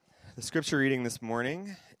The scripture reading this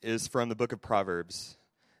morning is from the book of Proverbs.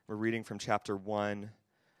 We're reading from chapter 1,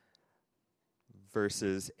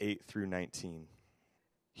 verses 8 through 19.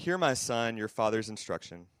 Hear, my son, your father's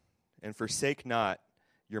instruction, and forsake not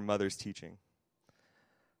your mother's teaching.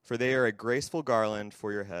 For they are a graceful garland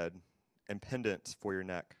for your head and pendants for your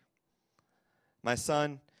neck. My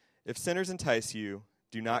son, if sinners entice you,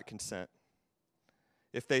 do not consent.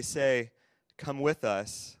 If they say, come with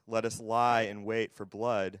us, let us lie in wait for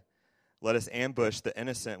blood, let us ambush the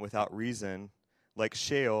innocent without reason. Like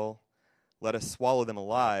Sheol, let us swallow them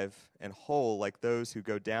alive, and whole like those who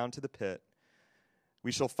go down to the pit.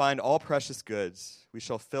 We shall find all precious goods. We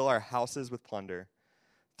shall fill our houses with plunder.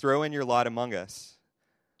 Throw in your lot among us.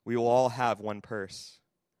 We will all have one purse.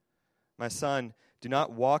 My son, do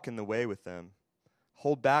not walk in the way with them.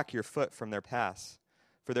 Hold back your foot from their paths,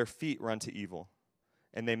 for their feet run to evil,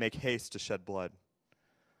 and they make haste to shed blood.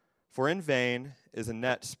 For in vain is a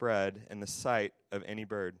net spread in the sight of any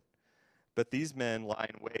bird, but these men lie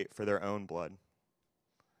in wait for their own blood.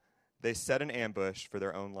 They set an ambush for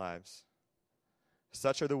their own lives.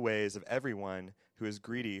 Such are the ways of everyone who is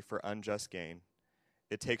greedy for unjust gain.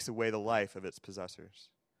 It takes away the life of its possessors.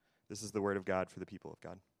 This is the word of God for the people of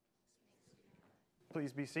God.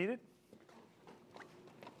 Please be seated.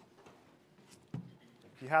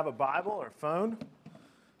 If you have a Bible or phone,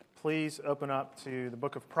 please open up to the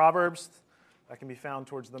book of Proverbs. That can be found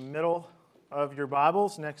towards the middle of your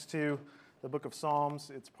Bibles, next to the book of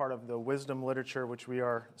Psalms. It's part of the wisdom literature which we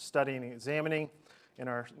are studying and examining in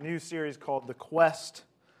our new series called The Quest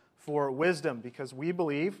for Wisdom, because we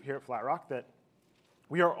believe here at Flat Rock that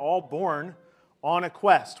we are all born on a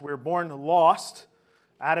quest. We're born lost.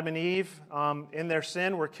 Adam and Eve, in their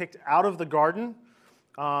sin, were kicked out of the garden.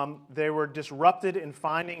 They were disrupted in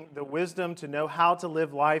finding the wisdom to know how to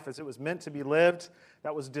live life as it was meant to be lived.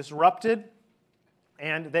 That was disrupted,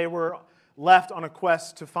 and they were left on a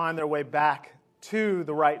quest to find their way back to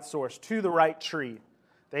the right source, to the right tree.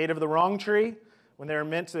 They ate of the wrong tree when they were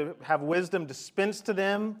meant to have wisdom dispensed to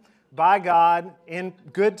them by God in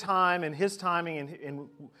good time, in His timing,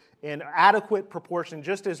 in adequate proportion.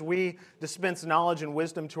 Just as we dispense knowledge and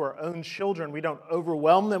wisdom to our own children, we don't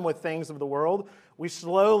overwhelm them with things of the world. We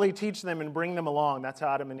slowly teach them and bring them along. That's how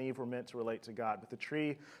Adam and Eve were meant to relate to God. But the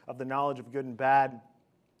tree of the knowledge of good and bad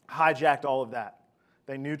hijacked all of that.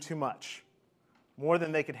 They knew too much, more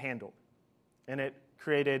than they could handle. And it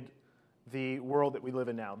created the world that we live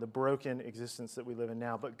in now, the broken existence that we live in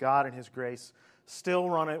now. But God in His grace still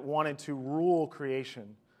wanted to rule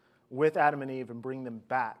creation with Adam and Eve and bring them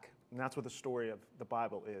back. And that's what the story of the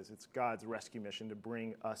Bible is. It's God's rescue mission to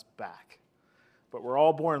bring us back. But we're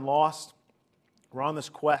all born lost. We're on this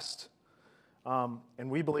quest. And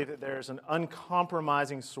we believe that there's an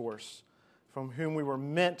uncompromising source from whom we were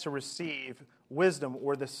meant to receive wisdom,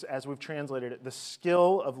 or this, as we've translated it, the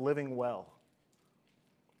skill of living well.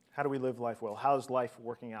 How do we live life well? How is life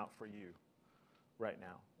working out for you right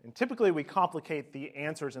now? And typically we complicate the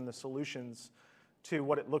answers and the solutions to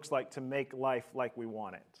what it looks like to make life like we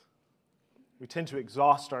want it. We tend to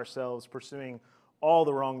exhaust ourselves pursuing all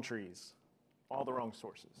the wrong trees, all the wrong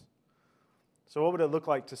sources. So what would it look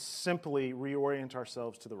like to simply reorient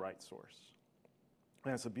ourselves to the right source?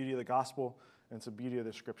 And it's the beauty of the gospel, and it's the beauty of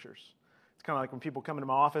the scriptures. It's kind of like when people come into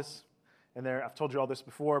my office, and I've told you all this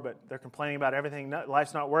before, but they're complaining about everything,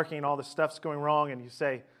 life's not working, all this stuff's going wrong, and you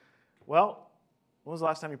say, well, when was the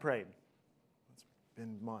last time you prayed? It's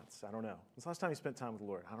been months. I don't know. When was the last time you spent time with the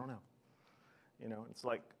Lord? I don't know. You know, it's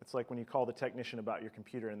like when you call the technician about your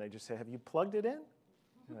computer and they just say, have you plugged it in?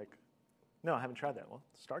 You're like, no, I haven't tried that. Well,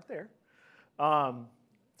 start there.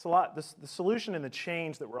 It's a lot. The solution and the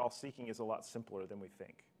change that we're all seeking is a lot simpler than we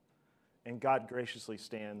think. And God graciously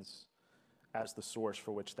stands as the source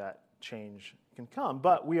for which that change can come.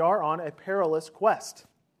 But we are on a perilous quest.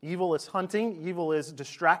 Evil is hunting. Evil is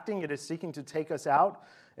distracting. It is seeking to take us out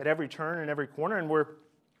at every turn and every corner. And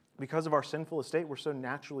because of our sinful estate, we're so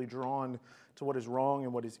naturally drawn to what is wrong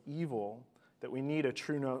and what is evil that we need a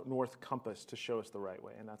true north compass to show us the right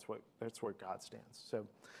way. And that's where God stands. So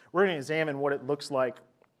we're going to examine what it looks like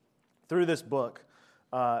through this book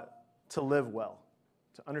to live well,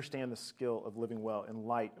 to understand the skill of living well in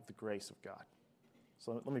light of the grace of God.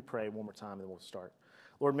 So let me pray one more time and then we'll start.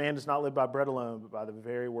 Lord, man does not live by bread alone, but by the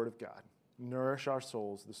very word of God. Nourish our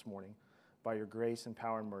souls this morning by your grace and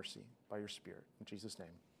power and mercy, by your Spirit. In Jesus' name,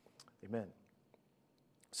 amen.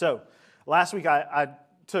 So last week I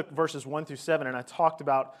took verses 1 through 7 and I talked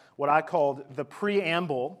about what I called the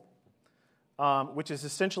preamble, which is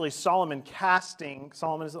essentially Solomon casting.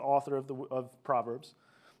 Solomon is the author of Proverbs.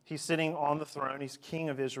 He's sitting on the throne. He's king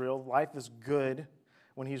of Israel. Life is good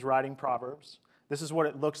when he's writing Proverbs. This is what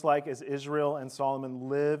it looks like as Israel and Solomon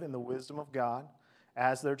live in the wisdom of God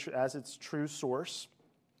as its true source.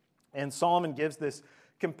 And Solomon gives this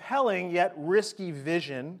compelling yet risky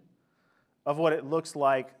vision of what it looks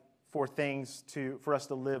like for us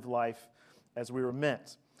to live life as we were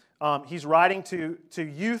meant. He's writing to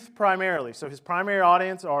youth primarily. So his primary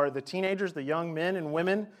audience are the teenagers, the young men and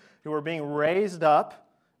women who are being raised up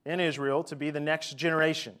in Israel to be the next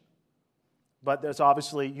generation. But there's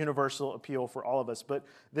obviously universal appeal for all of us. But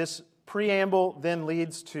this preamble then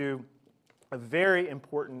leads to a very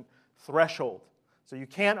important threshold. So you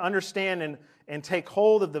can't understand and take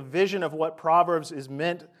hold of the vision of what Proverbs is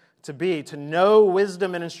meant to be, to know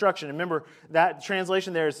wisdom and instruction. And remember, that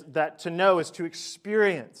translation there is that to know is to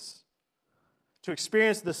experience. To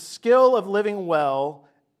experience the skill of living well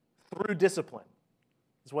through discipline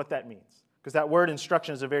is what that means. Because that word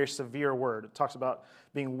instruction is a very severe word. It talks about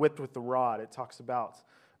being whipped with the rod. It talks about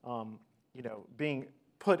being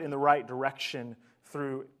put in the right direction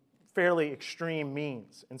through fairly extreme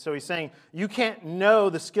means. And so he's saying you can't know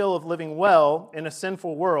the skill of living well in a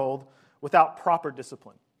sinful world without proper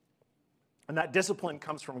discipline. And that discipline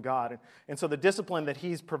comes from God. And so the discipline that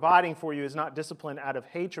he's providing for you is not discipline out of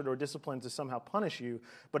hatred or discipline to somehow punish you,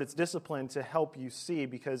 but it's discipline to help you see,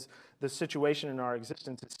 because the situation in our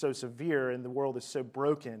existence is so severe and the world is so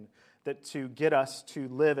broken that to get us to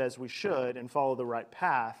live as we should and follow the right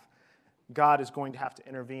path, God is going to have to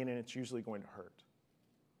intervene, and it's usually going to hurt.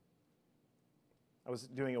 I was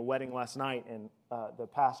doing a wedding last night, and the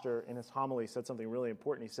pastor in his homily said something really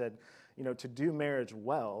important. He said, to do marriage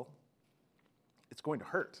well, it's going to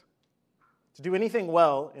hurt. To do anything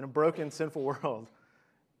well in a broken, sinful world,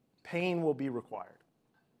 pain will be required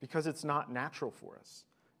because it's not natural for us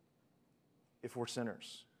if we're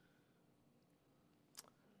sinners.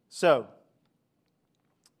 So,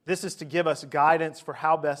 this is to give us guidance for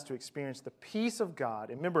how best to experience the peace of God.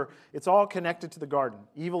 And remember, it's all connected to the garden.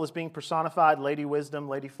 Evil is being personified, Lady Wisdom,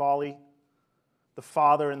 Lady Folly, the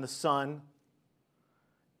Father and the Son.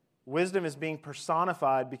 Wisdom is being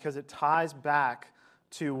personified because it ties back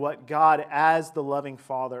to what God, as the loving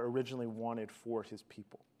Father, originally wanted for his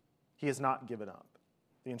people. He has not given up.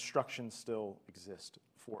 The instructions still exist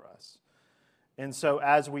for us. And so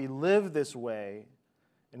as we live this way,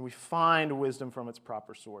 and we find wisdom from its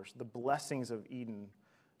proper source, the blessings of Eden,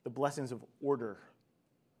 the blessings of order,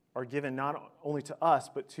 are given not only to us,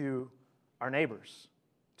 but to our neighbors,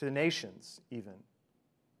 to the nations even.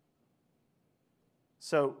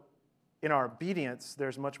 So, in our obedience,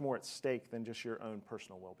 there's much more at stake than just your own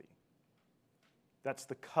personal well-being. That's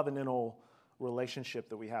the covenantal relationship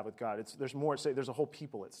that we have with God. There's more at stake. There's a whole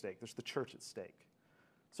people at stake. There's the church at stake.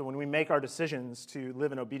 So when we make our decisions to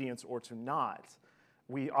live in obedience or to not,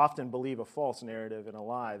 we often believe a false narrative and a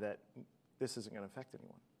lie that this isn't going to affect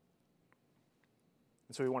anyone.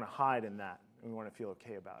 And so we want to hide in that, and we want to feel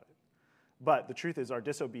okay about it. But the truth is our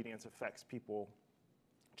disobedience affects people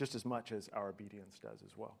just as much as our obedience does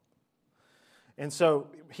as well. And so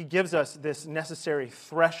he gives us this necessary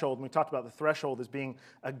threshold. And we talked about the threshold as being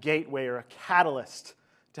a gateway or a catalyst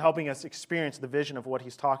to helping us experience the vision of what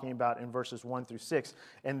he's talking about in verses 1 through 6.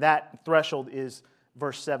 And that threshold is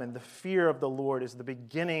verse 7. The fear of the Lord is the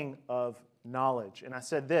beginning of knowledge. And I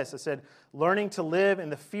said, learning to live in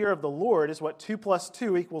the fear of the Lord is what 2 plus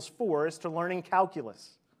 2 equals 4 is to learning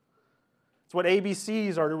calculus. It's what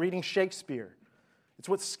ABCs are to reading Shakespeare. It's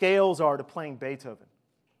what scales are to playing Beethoven.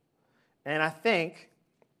 And I think,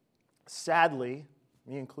 sadly,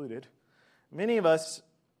 me included, many of us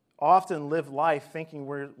often live life thinking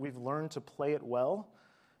we've learned to play it well,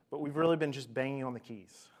 but we've really been just banging on the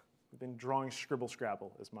keys. We've been drawing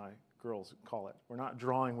scribble-scrabble, as my girls call it. We're not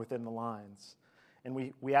drawing within the lines. And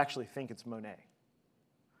we actually think it's Monet.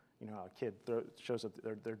 You know how a kid shows up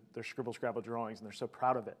their scribble-scrabble drawings, and they're so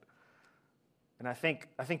proud of it. And I think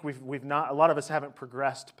we've not, a lot of us haven't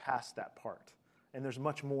progressed past that part. And there's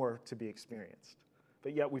much more to be experienced.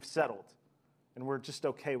 But yet we've settled, and we're just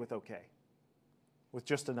okay, with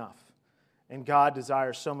just enough. And God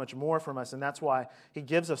desires so much more from us, and that's why he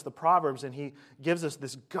gives us the Proverbs, and he gives us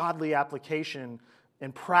this godly application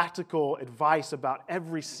and practical advice about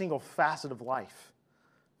every single facet of life,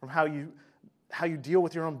 from how you deal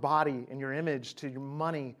with your own body and your image, to your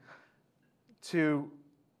money, to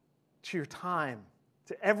your time,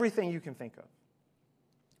 to everything you can think of.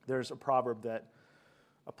 There's a proverb that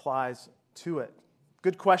applies to it.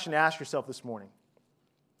 Good question to ask yourself this morning.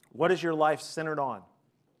 What is your life centered on?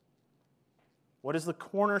 What is the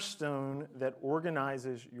cornerstone that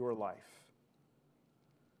organizes your life?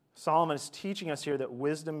 Solomon is teaching us here that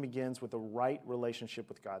wisdom begins with a right relationship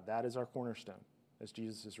with God. That is our cornerstone, as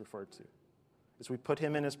Jesus is referred to. As we put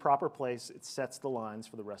him in his proper place, it sets the lines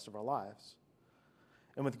for the rest of our lives.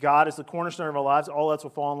 And with God as the cornerstone of our lives, all else will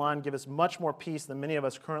fall in line, give us much more peace than many of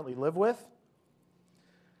us currently live with.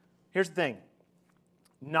 Here's the thing.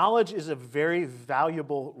 Knowledge is a very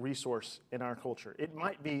valuable resource in our culture. It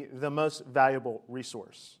might be the most valuable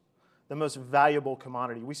resource, the most valuable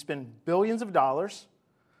commodity. We spend billions of dollars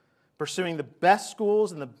pursuing the best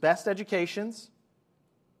schools and the best educations,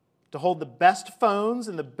 to hold the best phones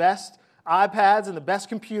and the best iPads and the best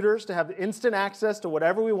computers, to have instant access to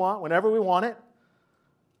whatever we want, whenever we want it.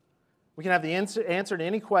 We can have the answer to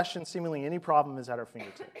any question, seemingly any problem is at our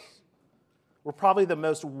fingertips. We're probably the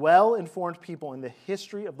most well-informed people in the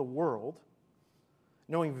history of the world,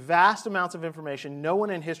 knowing vast amounts of information no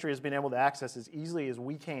one in history has been able to access as easily as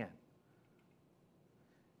we can.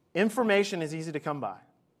 Information is easy to come by,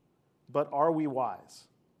 but are we wise?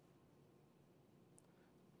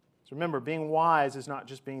 So remember, being wise is not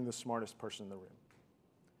just being the smartest person in the room.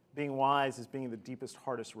 Being wise is being the deepest,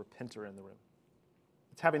 hardest repenter in the room.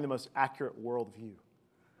 It's having the most accurate worldview,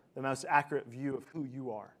 the most accurate view of who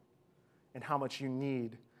you are and how much you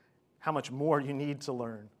need, how much more you need to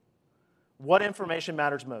learn. What information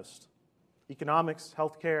matters most? Economics,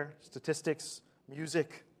 healthcare, statistics,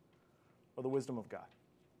 music, or the wisdom of God?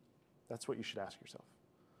 That's what you should ask yourself.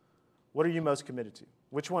 What are you most committed to?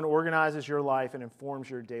 Which one organizes your life and informs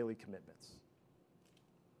your daily commitments?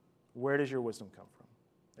 Where does your wisdom come from?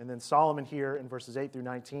 And then Solomon here in verses 8 through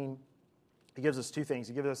 19, he gives us two things.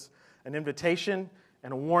 He gives us an invitation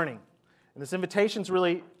and a warning. And this invitation is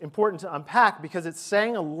really important to unpack because it's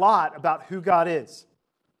saying a lot about who God is.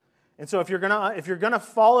 And so if you're gonna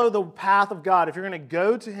follow the path of God, if you're gonna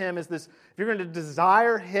go to Him as this, if you're gonna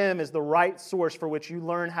desire Him as the right source for which you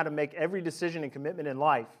learn how to make every decision and commitment in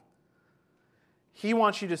life, He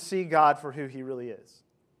wants you to see God for who He really is.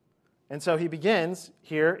 And so He begins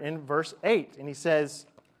here in verse 8, and He says,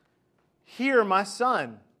 "Hear, my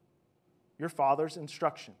son, your father's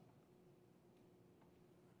instruction."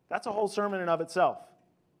 That's a whole sermon in of itself.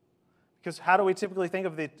 Because how do we typically think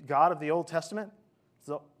of the God of the Old Testament?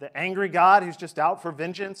 The angry God who's just out for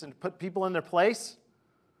vengeance and put people in their place.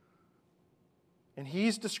 And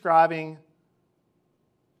He's describing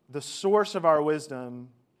the source of our wisdom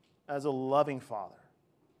as a loving Father.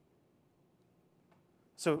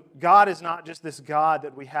 So God is not just this God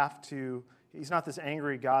that we have to, He's not this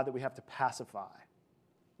angry God that we have to pacify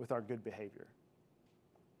with our good behavior.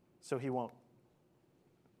 So He won't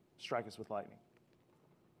strike us with lightning.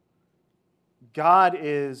 God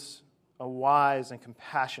is a wise and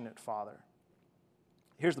compassionate Father.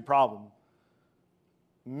 Here's the problem.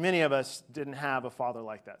 Many of us didn't have a father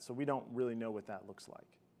like that, so we don't really know what that looks like.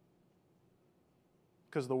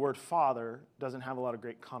 Because the word father doesn't have a lot of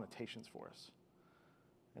great connotations for us.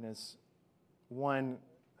 And as one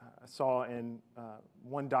I saw in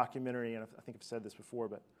one documentary, and I think I've said this before,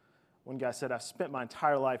 but one guy said, "I've spent my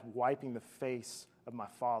entire life wiping the face of my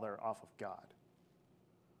father off of God."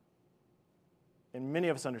 And many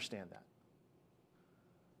of us understand that.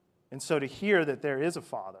 And so to hear that there is a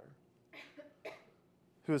Father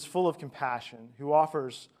who is full of compassion, who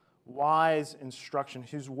offers wise instruction,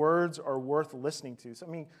 whose words are worth listening to. So, I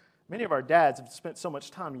mean, many of our dads have spent so much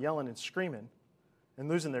time yelling and screaming and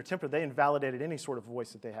losing their temper, they invalidated any sort of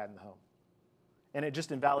voice that they had in the home. And it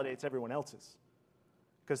just invalidates everyone else's.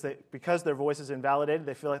 Because their voice is invalidated,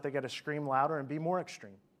 they feel like they got to scream louder and be more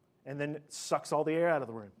extreme. And then it sucks all the air out of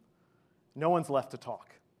the room. No one's left to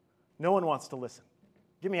talk. No one wants to listen.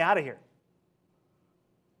 Get me out of here.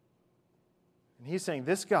 And He's saying,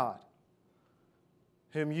 this God,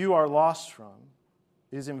 whom you are lost from,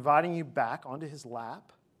 is inviting you back onto His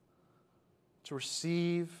lap to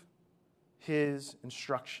receive His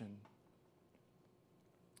instruction.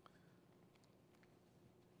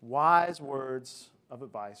 Wise words of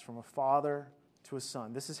advice from a father to a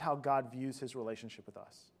son. This is how God views His relationship with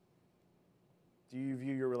us. Do you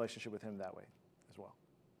view your relationship with Him that way as well?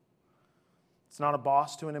 It's not a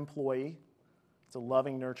boss to an employee. It's a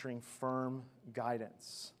loving, nurturing, firm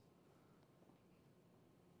guidance.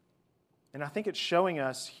 And I think it's showing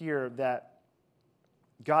us here that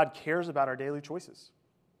God cares about our daily choices.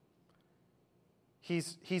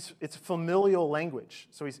 It's familial language.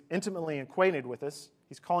 So He's intimately acquainted with us.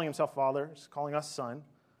 He's calling Himself Father. He's calling us Son.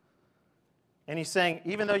 And He's saying,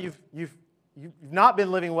 even though you've not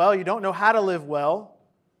been living well, you don't know how to live well,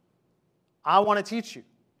 I want to teach you.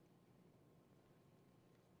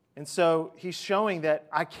 And so He's showing that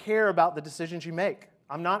I care about the decisions you make.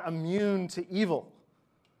 I'm not immune to evil.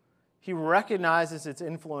 He recognizes its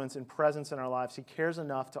influence and presence in our lives. He cares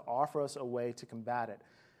enough to offer us a way to combat it.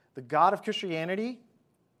 The God of Christianity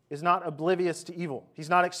is not oblivious to evil. He's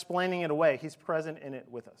not explaining it away. He's present in it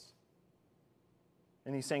with us.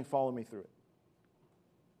 And he's saying, follow me through it.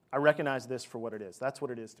 I recognize this for what it is. That's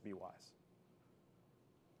what it is to be wise.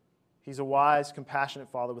 He's a wise, compassionate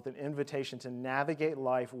Father with an invitation to navigate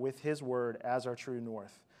life with His Word as our true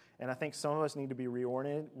north. And I think some of us need to be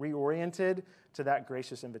reoriented to that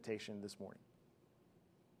gracious invitation this morning.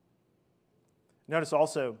 Notice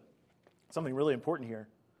also something really important here.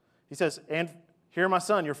 He says, and hear my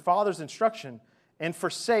son, your father's instruction, and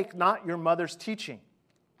forsake not your mother's teaching.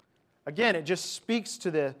 Again, it just speaks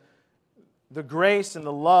to the grace and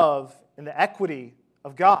the love and the equity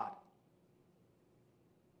of God.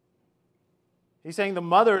 He's saying the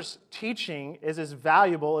mother's teaching is as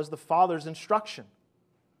valuable as the father's instruction.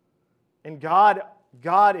 And God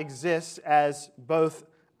exists as both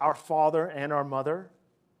our father and our mother,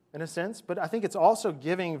 in a sense, but I think it's also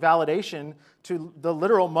giving validation to the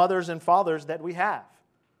literal mothers and fathers that we have.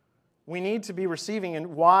 We need to be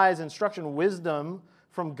receiving wise instruction, wisdom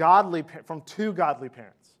from two godly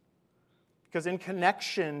parents. Because in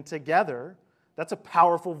connection together, that's a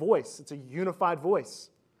powerful voice. It's a unified voice.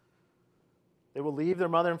 They will leave their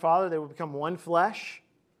mother and father. They will become one flesh.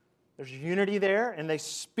 There's unity there, and they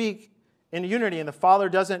speak in unity. And the father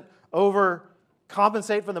doesn't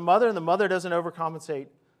overcompensate for the mother, and the mother doesn't overcompensate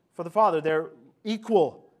for the father. They're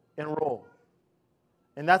equal in role.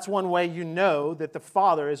 And that's one way you know that the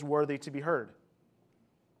father is worthy to be heard.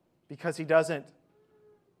 Because he doesn't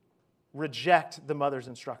reject the mother's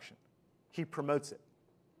instruction. He promotes it.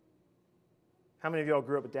 How many of y'all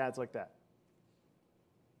grew up with dads like that?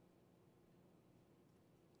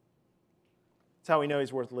 That's how we know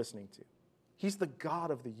he's worth listening to. He's the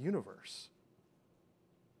God of the universe.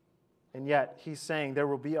 And yet, he's saying there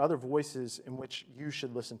will be other voices in which you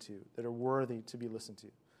should listen to that are worthy to be listened to.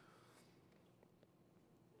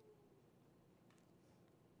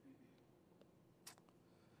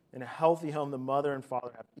 In a healthy home, the mother and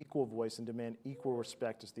father have equal voice and demand equal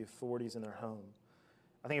respect as the authorities in their home.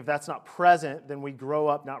 I think if that's not present, then we grow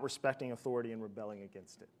up not respecting authority and rebelling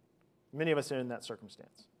against it. Many of us are in that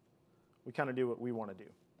circumstance. We kind of do what we want to do.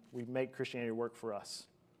 We make Christianity work for us.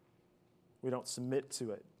 We don't submit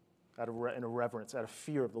to it in a reverence, out of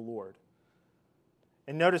fear of the Lord.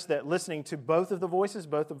 And notice that listening to both of the voices,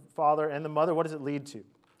 both the father and the mother, what does it lead to? It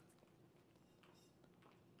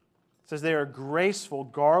says they are a graceful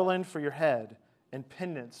garland for your head and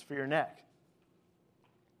pendants for your neck.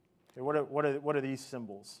 Okay, what are these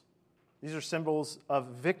symbols? These are symbols of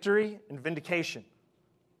victory and vindication.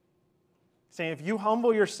 Saying if you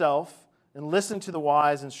humble yourself and listen to the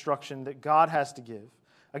wise instruction that God has to give.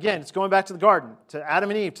 Again, it's going back to the garden, to Adam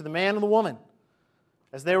and Eve, to the man and the woman.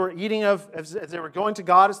 As they were as they were going to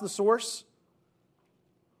God as the source,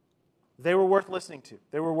 they were worth listening to.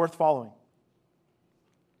 They were worth following.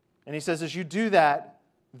 And he says, as you do that,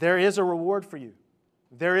 there is a reward for you.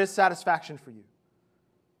 There is satisfaction for you.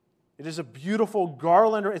 It is a beautiful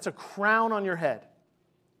garland, or it's a crown on your head.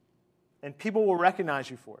 And people will recognize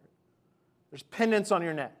you for it. There's pendants on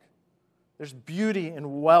your neck. There's beauty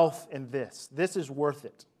and wealth in this. This is worth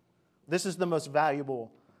it. This is the most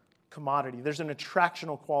valuable commodity. There's an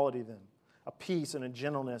attractional quality then, a peace and a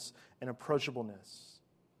gentleness and approachableness.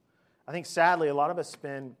 I think sadly a lot of us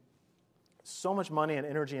spend so much money and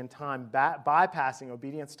energy and time bypassing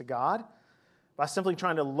obedience to God by simply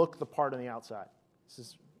trying to look the part on the outside. This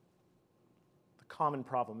is the common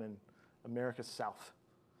problem in America's South.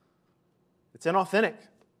 It's inauthentic.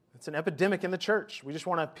 It's an epidemic in the church. We just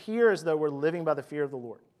want to appear as though we're living by the fear of the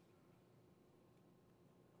Lord.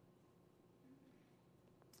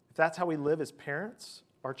 If that's how we live as parents,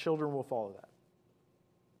 our children will follow that.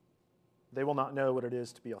 They will not know what it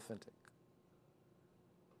is to be authentic.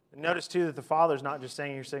 And notice, too, that the father's not just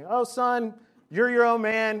saying, oh, son, you're your own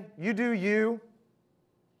man. You do you.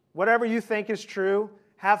 Whatever you think is true,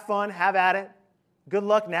 have fun, have at it. Good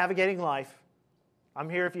luck navigating life. I'm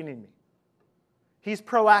here if you need me. He's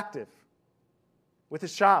proactive with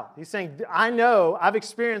his child. He's saying, I know, I've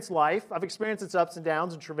experienced life. I've experienced its ups and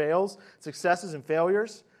downs and travails, successes and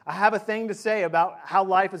failures. I have a thing to say about how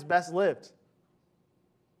life is best lived.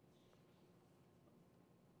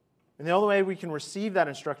 And the only way we can receive that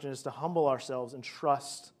instruction is to humble ourselves and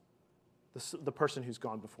trust the person who's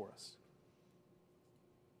gone before us.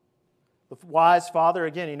 The wise father,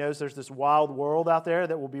 again, he knows there's this wild world out there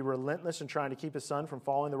that will be relentless in trying to keep his son from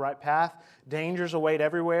following the right path. Dangers await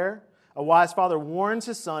everywhere. A wise father warns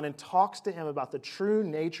his son and talks to him about the true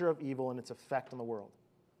nature of evil and its effect on the world.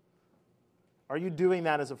 Are you doing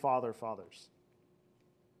that as a father of fathers?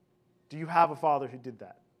 Do you have a father who did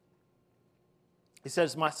that? He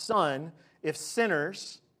says, my son, if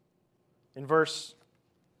sinners, in verse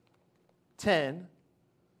 10,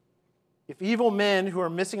 if evil men who are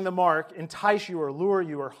missing the mark entice you or lure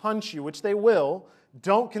you or hunt you, which they will,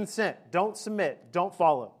 don't consent, don't submit, don't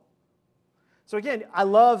follow. So again, I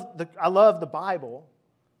love the Bible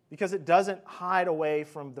because it doesn't hide away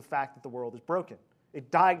from the fact that the world is broken.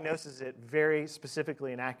 It diagnoses it very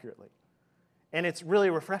specifically and accurately. And it's really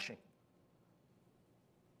refreshing.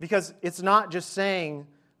 Because it's not just saying,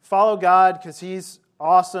 follow God because He's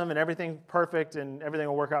awesome and everything perfect and everything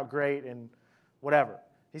will work out great and whatever.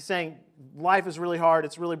 He's saying life is really hard,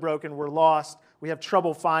 it's really broken, we're lost, we have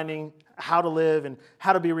trouble finding how to live and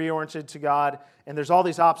how to be reoriented to God, and there's all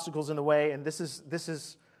these obstacles in the way, and this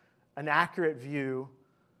is an accurate view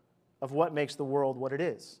of what makes the world what it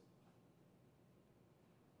is.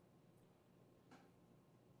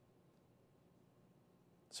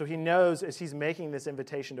 So he knows as he's making this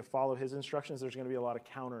invitation to follow his instructions, there's going to be a lot of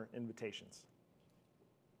counter invitations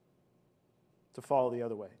to follow the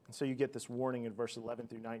other way. And so you get this warning in verse 11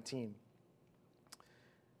 through 19.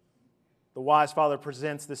 The wise father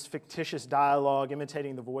presents this fictitious dialogue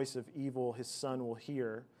imitating the voice of evil his son will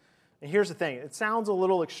hear. And here's the thing, it sounds a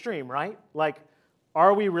little extreme, right? Like,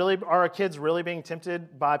 are our kids really being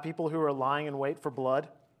tempted by people who are lying in wait for blood?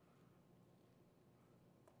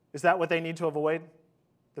 Is that what they need to avoid?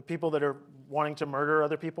 The people that are wanting to murder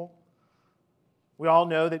other people? We all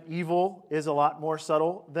know that evil is a lot more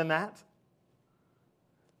subtle than that.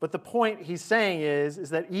 But the point he's saying is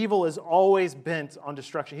that evil is always bent on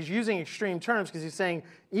destruction. He's using extreme terms because he's saying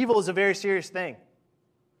evil is a very serious thing.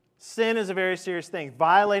 Sin is a very serious thing.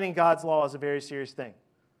 Violating God's law is a very serious thing.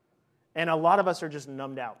 And a lot of us are just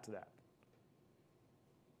numbed out to that.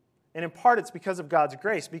 And in part, it's because of God's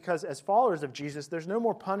grace, because as followers of Jesus, there's no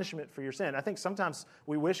more punishment for your sin. I think sometimes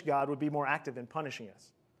we wish God would be more active in punishing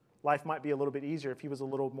us. Life might be a little bit easier if He was a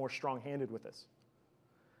little more strong-handed with us.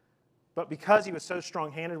 But because He was so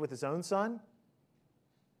strong-handed with His own Son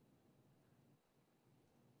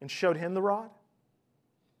and showed Him the rod,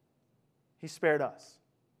 He spared us.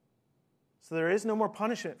 So there is no more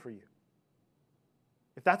punishment for you.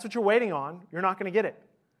 If that's what you're waiting on, you're not going to get it.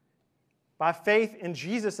 By faith in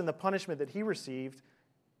Jesus and the punishment that He received,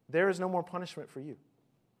 there is no more punishment for you.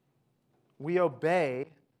 We obey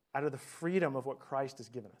out of the freedom of what Christ has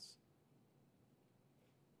given us.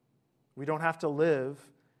 We don't have to live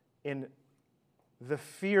in the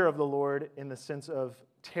fear of the Lord in the sense of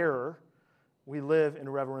terror. We live in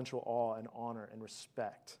reverential awe and honor and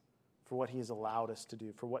respect for what He has allowed us to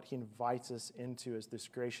do, for what He invites us into as this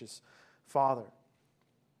gracious Father.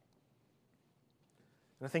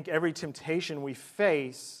 And I think every temptation we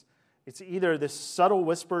face, it's either this subtle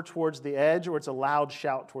whisper towards the edge or it's a loud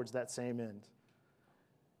shout towards that same end.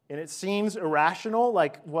 And it seems irrational,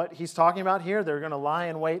 like what he's talking about here. They're going to lie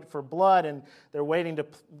in wait for blood, and they're waiting to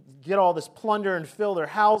get all this plunder and fill their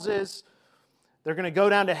houses. They're going to go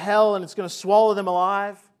down to hell, and it's going to swallow them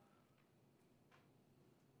alive.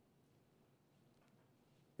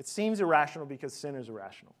 It seems irrational because sin is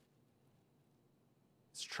irrational.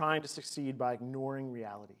 It's trying to succeed by ignoring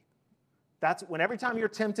reality. That's when every time you're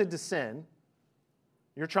tempted to sin,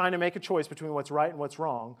 you're trying to make a choice between what's right and what's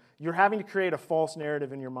wrong. You're having to create a false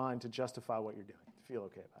narrative in your mind to justify what you're doing, to feel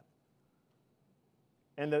okay about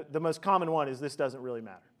it. And the most common one is this doesn't really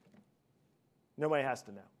matter. Nobody has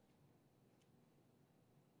to know.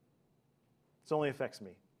 It only affects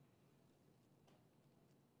me.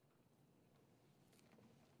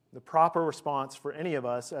 The proper response for any of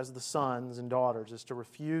us as the sons and daughters is to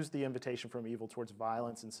refuse the invitation from evil towards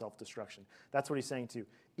violence and self-destruction. That's what he's saying too.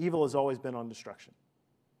 Evil has always been on destruction.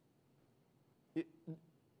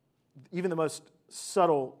 Even the most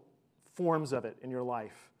subtle forms of it in your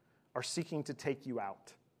life are seeking to take you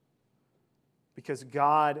out. Because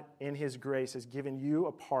God, in His grace, has given you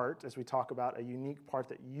a part, as we talk about, a unique part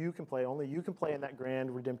that you can play. Only you can play in that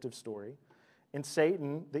grand redemptive story. And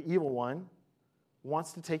Satan, the evil one,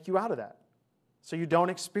 wants to take you out of that. So you don't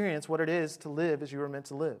experience what it is to live as you were meant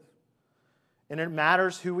to live. And it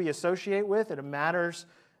matters who we associate with. It matters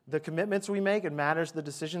the commitments we make. It matters the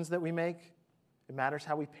decisions that we make. It matters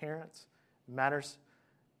how we parent. It matters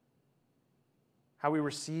how we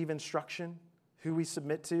receive instruction, who we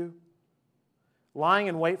submit to. Lying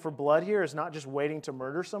in wait for blood here is not just waiting to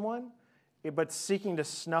murder someone, but seeking to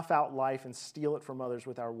snuff out life and steal it from others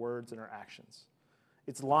with our words and our actions.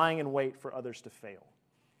 It's lying in wait for others to fail,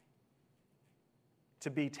 to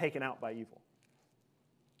be taken out by evil.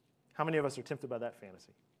 How many of us are tempted by that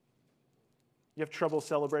fantasy? You have trouble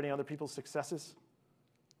celebrating other people's successes?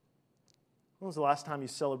 When was the last time you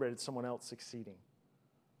celebrated someone else succeeding?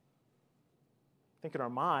 I think in our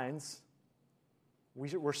minds,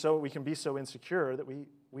 we can be so insecure that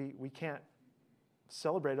we can't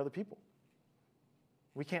celebrate other people.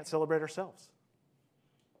 we can't celebrate ourselves.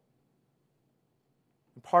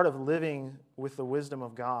 And part of living with the wisdom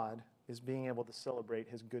of God is being able to celebrate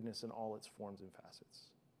His goodness in all its forms and facets,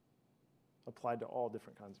 applied to all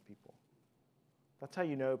different kinds of people. That's how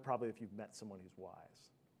you know probably if you've met someone who's wise.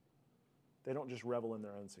 They don't just revel in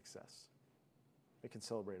their own success. They can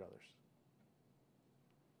celebrate others.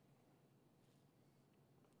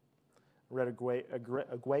 I read a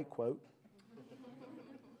great quote.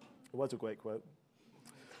 It was a great quote.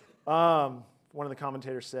 One of the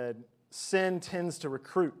commentators said, sin tends to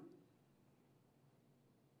recruit.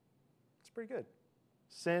 It's pretty good.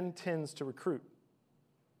 Sin tends to recruit.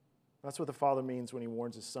 That's what the Father means when He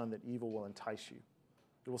warns His Son that evil will entice you.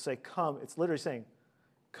 It will say, come. It's literally saying,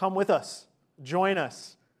 come with us. Join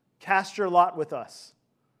us. Cast your lot with us.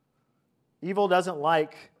 Evil doesn't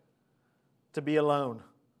like to be alone.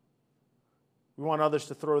 We want others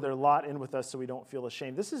to throw their lot in with us so we don't feel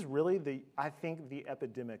ashamed. This is really, I think, the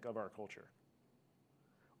epidemic of our culture.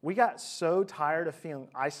 We got so tired of feeling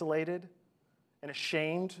isolated and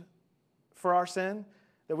ashamed for our sin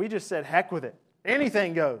that we just said, heck with it.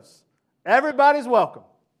 Anything goes. Everybody's welcome.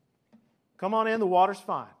 Come on in, the water's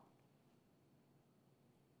fine.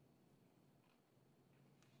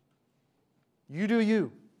 You do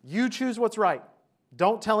you. You choose what's right.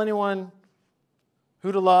 Don't tell anyone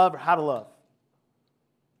who to love or how to love.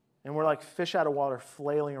 And we're like fish out of water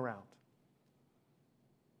flailing around,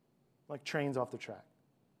 like trains off the track.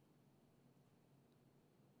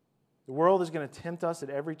 The world is going to tempt us at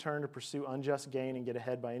every turn to pursue unjust gain and get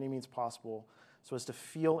ahead by any means possible so as to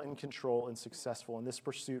feel in control and successful. And this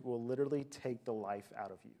pursuit will literally take the life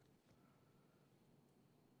out of you.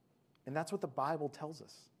 And that's what the Bible tells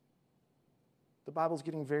us. The Bible's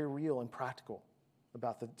getting very real and practical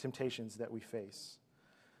about the temptations that we face.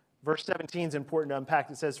 Verse 17 is important to unpack.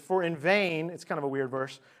 It says, for in vain, it's kind of a weird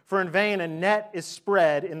verse, for in vain a net is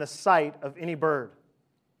spread in the sight of any bird.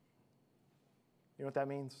 You know what that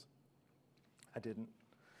means? I didn't.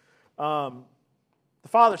 The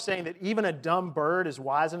Father's saying that even a dumb bird is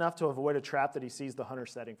wise enough to avoid a trap that he sees the hunter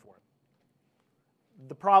setting for him.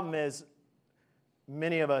 The problem is,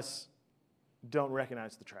 many of us don't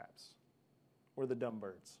recognize the traps. We're the dumb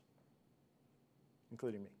birds,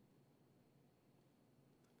 including me.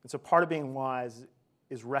 And so part of being wise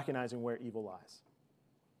is recognizing where evil lies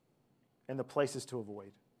and the places to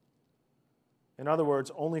avoid. In other words,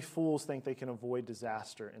 only fools think they can avoid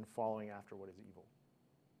disaster in following after what is evil.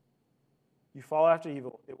 You follow after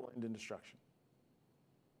evil, it will end in destruction.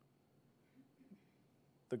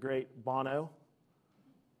 The great Bono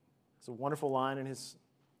has a wonderful line in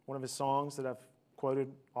one of his songs that I've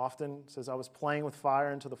quoted often. It says, I was playing with fire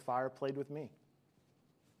until the fire played with me.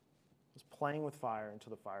 I was playing with fire until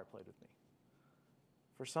the fire played with me.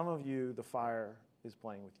 For some of you, the fire is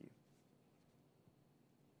playing with you.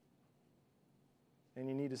 And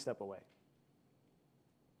you need to step away.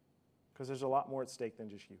 Because there's a lot more at stake than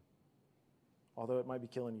just you. Although it might be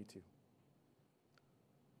killing you too.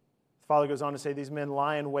 The Father goes on to say, these men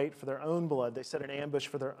lie in wait for their own blood. They set an ambush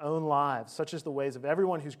for their own lives. Such is the ways of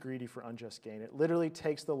everyone who's greedy for unjust gain. It literally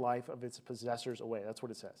takes the life of its possessors away. That's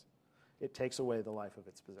what it says. It takes away the life of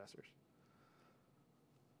its possessors.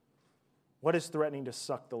 What is threatening to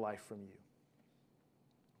suck the life from you?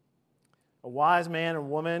 A wise man and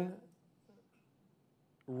woman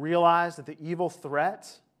realize that the evil threat,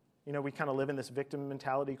 we kind of live in this victim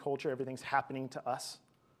mentality culture. Everything's happening to us.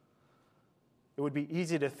 It would be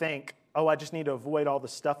easy to think, I just need to avoid all the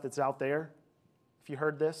stuff that's out there, if you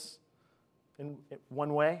heard this in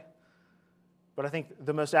one way. But I think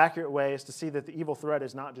the most accurate way is to see that the evil threat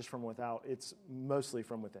is not just from without, it's mostly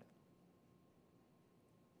from within.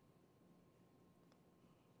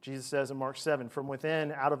 Jesus says in Mark 7, from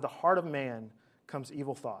within, out of the heart of man, comes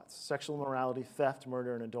evil thoughts, sexual immorality, theft,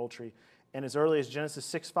 murder, and adultery. And as early as Genesis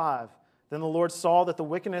 6:5, then the Lord saw that the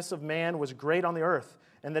wickedness of man was great on the earth,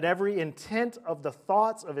 and that every intent of the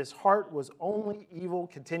thoughts of his heart was only evil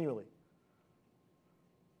continually.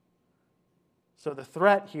 So the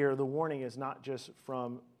threat here, the warning, is not just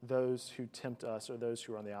from those who tempt us or those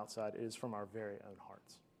who are on the outside. It is from our very own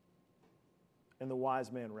hearts. And the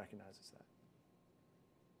wise man recognizes that.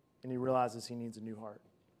 And he realizes he needs a new heart.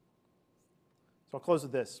 So I'll close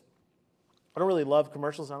with this. I don't really love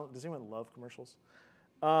commercials. Does anyone love commercials?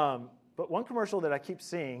 But one commercial that I keep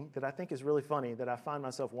seeing that I think is really funny that I find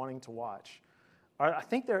myself wanting to watch, I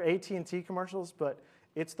think they're AT&T commercials, but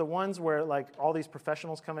it's the ones where like all these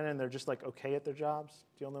professionals come in and they're just like okay at their jobs.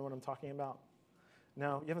 Do you all know what I'm talking about?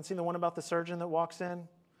 No? You haven't seen the one about the surgeon that walks in?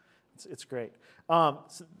 It's great.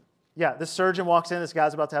 This surgeon walks in. This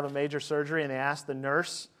guy's about to have a major surgery, and they ask the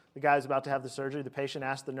nurse The guy's about to have the surgery. The patient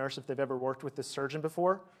asks the nurse if they've ever worked with this surgeon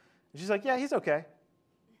before. And she's like, yeah, he's okay.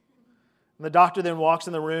 And the doctor then walks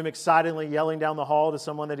in the room excitedly yelling down the hall to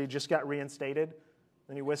someone that he just got reinstated.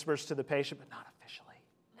 Then he whispers to the patient, but not officially.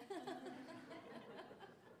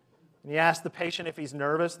 And he asks the patient if he's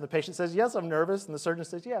nervous. And the patient says, yes, I'm nervous. And the surgeon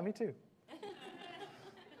says, yeah, me too.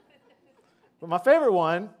 But my favorite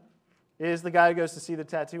one is the guy who goes to see the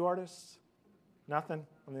tattoo artist. Nothing?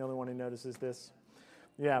 I'm the only one who notices this.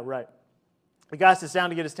 Yeah, right. The guy sits down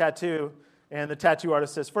to get his tattoo, and the tattoo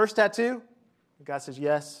artist says, first tattoo? The guy says,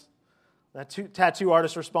 yes. That tattoo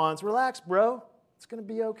artist responds, relax, bro. It's going to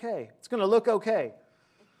be okay. It's going to look okay.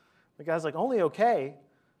 The guy's like, only okay?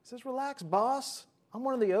 He says, relax, boss. I'm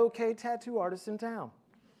one of the okay tattoo artists in town.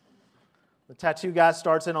 The tattoo guy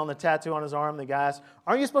starts in on the tattoo on his arm. The guy asks,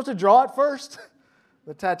 aren't you supposed to draw it first?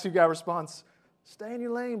 The tattoo guy responds, stay in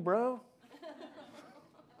your lane, bro.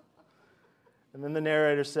 And then the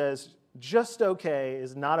narrator says, just okay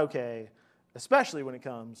is not okay, especially when it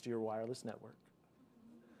comes to your wireless network.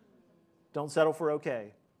 Don't settle for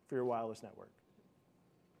okay for your wireless network.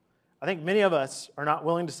 I think many of us are not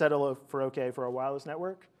willing to settle for okay for our wireless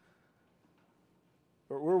network,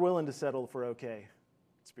 but we're willing to settle for okay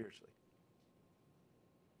spiritually.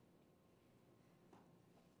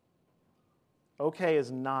 Okay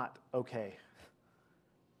is not okay.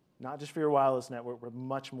 Not just for your wireless network, but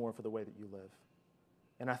much more for the way that you live.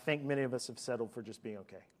 And I think many of us have settled for just being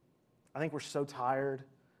okay. I think we're so tired.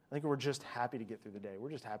 I think we're just happy to get through the day.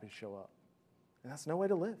 We're just happy to show up. And that's no way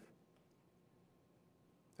to live.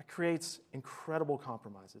 That creates incredible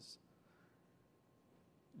compromises.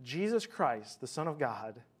 Jesus Christ, the Son of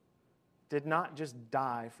God, did not just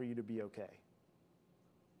die for you to be okay.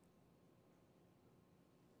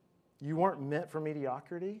 You weren't meant for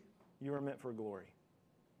mediocrity. You were meant for glory.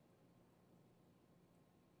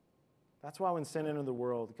 That's why when sin entered the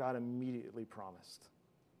world, God immediately promised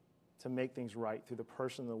to make things right through the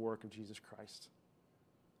person and the work of Jesus Christ.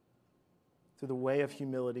 Through the way of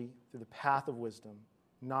humility, through the path of wisdom,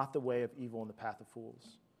 not the way of evil and the path of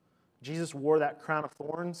fools. Jesus wore that crown of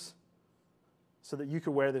thorns so that you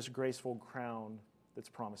could wear this graceful crown that's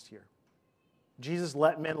promised here. Jesus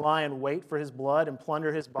let men lie in wait for his blood and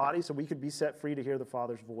plunder his body so we could be set free to hear the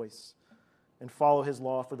Father's voice and follow his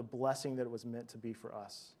law for the blessing that it was meant to be for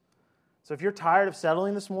us. So if you're tired of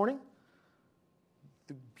settling this morning,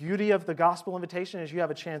 the beauty of the gospel invitation is you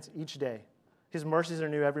have a chance each day. His mercies are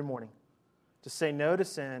new every morning. To say no to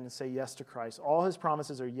sin and say yes to Christ. All his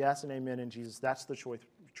promises are yes and amen in Jesus. That's the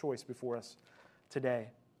choice before us today.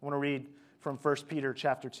 I want to read from 1 Peter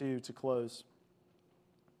chapter 2 to close.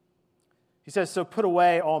 He says, so put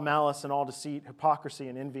away all malice and all deceit, hypocrisy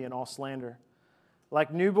and envy and all slander.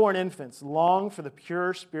 Like newborn infants, long for the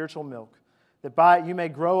pure spiritual milk, that by it you may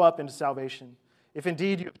grow up into salvation, if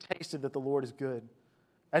indeed you have tasted that the Lord is good.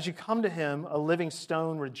 As you come to him, a living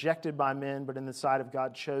stone rejected by men, but in the sight of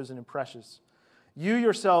God chosen and precious. You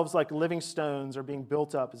yourselves, like living stones, are being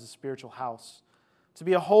built up as a spiritual house, to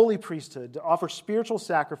be a holy priesthood, to offer spiritual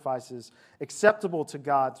sacrifices acceptable to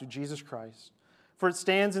God through Jesus Christ. For it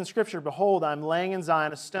stands in Scripture, behold, I am laying in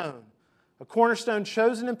Zion a stone, a cornerstone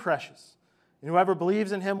chosen and precious, and whoever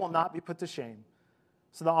believes in him will not be put to shame.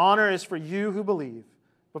 So the honor is for you who believe,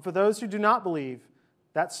 but for those who do not believe,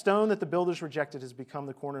 that stone that the builders rejected has become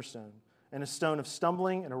the cornerstone, and a stone of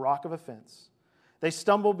stumbling and a rock of offense. They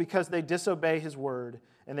stumbled because they disobey his word,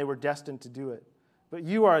 and they were destined to do it. But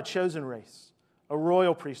you are a chosen race, a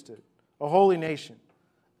royal priesthood, a holy nation,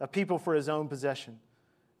 a people for his own possession,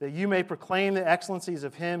 that you may proclaim the excellencies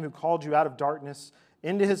of him who called you out of darkness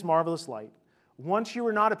into his marvelous light. Once you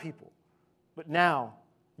were not a people, but now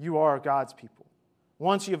you are God's people.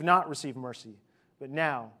 Once you have not received mercy, but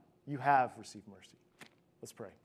now you have received mercy. Let's pray.